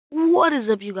What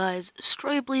is up, you guys?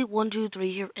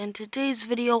 Straybly123 here. In today's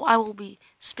video, I will be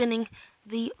spinning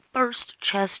the first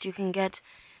chest you can get.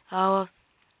 It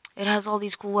has all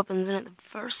these cool weapons in it. The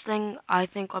first thing I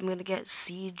think I'm gonna get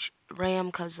Siege Ram,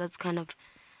 because that's I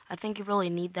think you really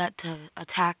need that to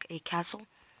attack a castle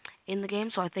in the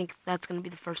game. So I think that's gonna be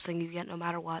the first thing you get, no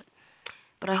matter what.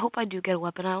 But I hope I do get a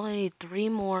weapon. I only need 3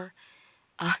 more.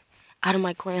 Out of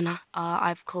my clan,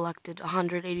 I've collected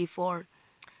 184.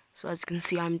 So as you can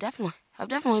see, I've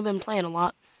definitely been playing a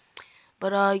lot.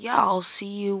 But yeah, I'll see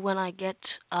you when I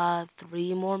get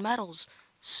 3 more medals.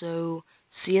 So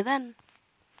see you then.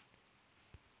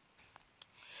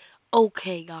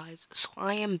 Okay, guys, so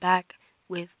I am back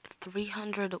with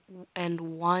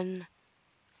 301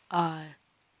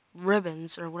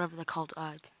 ribbons, or whatever they're called,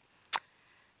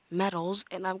 medals,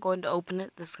 and I'm going to open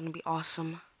it. This is gonna be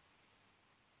awesome.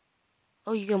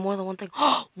 Oh, you get more than one thing.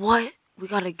 What? We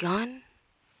got a gun?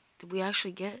 Did we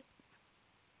actually get?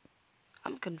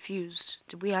 I'm confused.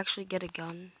 Did we actually get a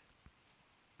gun?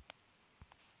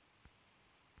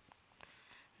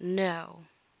 No.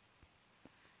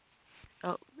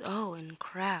 Oh, and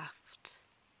craft.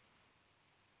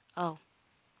 Oh,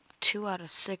 2 out of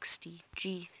 60.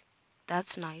 Gee,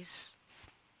 that's nice.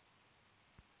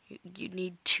 You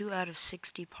need 2 out of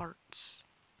 60 parts.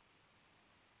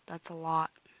 That's a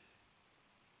lot.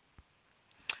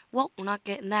 Well, we're not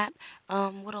getting that.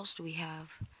 What else do we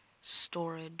have?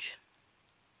 Storage.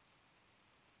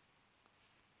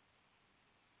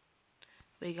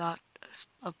 We got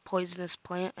a poisonous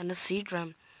plant and a seed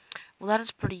rim. Well, that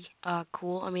is pretty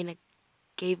cool. I mean, it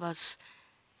gave us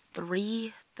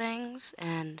 3 things,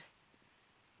 and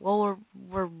well,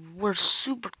 we're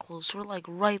super close. We're like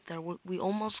right there. We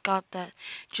almost got that.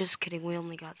 Just kidding. We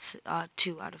only got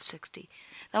 2 out of 60.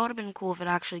 That would have been cool if it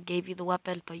actually gave you the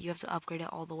weapon, but you have to upgrade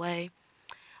it all the way.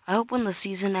 I hope when the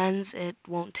season ends, it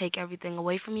won't take everything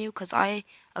away from you, because I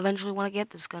eventually want to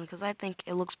get this gun, because I think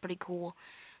it looks pretty cool.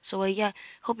 So, yeah,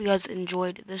 hope you guys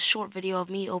enjoyed this short video of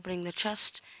me opening the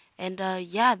chest. And,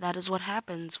 yeah, that is what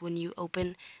happens when you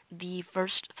open the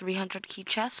first 300 key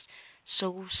chest.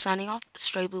 So, signing off,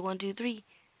 Straybly123.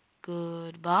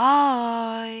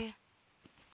 Goodbye.